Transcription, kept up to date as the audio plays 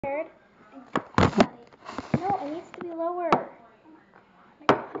scared. No, it needs to be lower.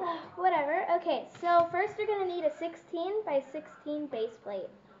 Whatever. Okay, so first you're going to need a 16 by 16 base plate.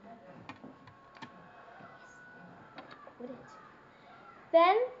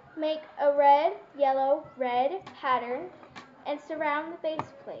 Then make a red, yellow, red pattern and surround the base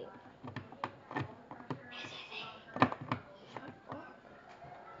plate.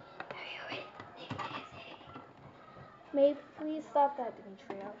 May please stop that,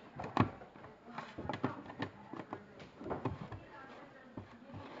 Demetrio.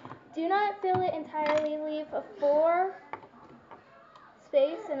 Do not fill it entirely. Leave a 4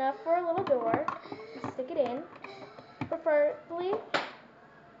 space, enough for a little door. Stick it in, preferably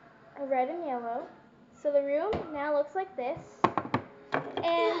a red and yellow. So the room now looks like this.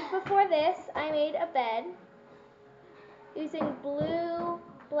 And before this, I made a bed using blue,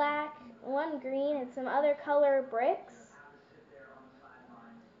 black, one green, and some other color bricks.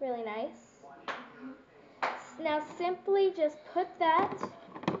 Really nice. Now simply just put that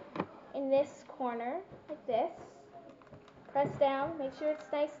in this corner, like this. Press down, make sure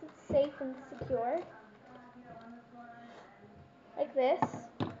it's nice and safe and secure. Like this.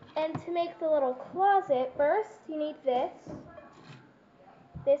 And to make the little closet, first you need this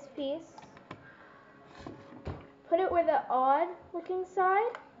piece. Put it where the odd looking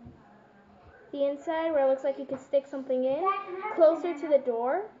side, the inside where it looks like you could stick something in, closer to the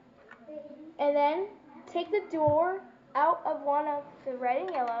door. And then take the door out of one of the red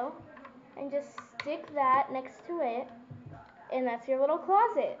and yellow and just stick that next to it, and that's your little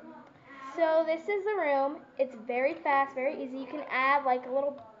closet. So this is the room. It's very fast, very easy. You can add like a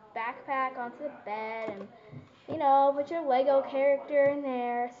little backpack onto the bed and, you know, put your Lego character in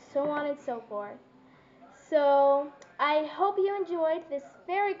there, so on and so forth. So I hope you enjoyed this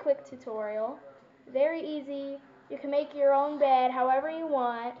very quick tutorial. Very easy. You can make your own bed however you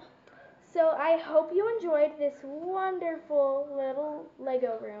want. So I hope you enjoyed this wonderful little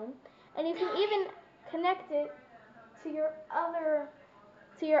Lego room. And you can even connect it to your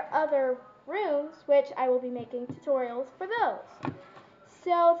other rooms, which I will be making tutorials for those.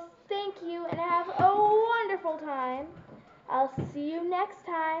 So thank you and have a wonderful time. I'll see you next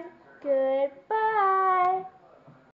time. Goodbye.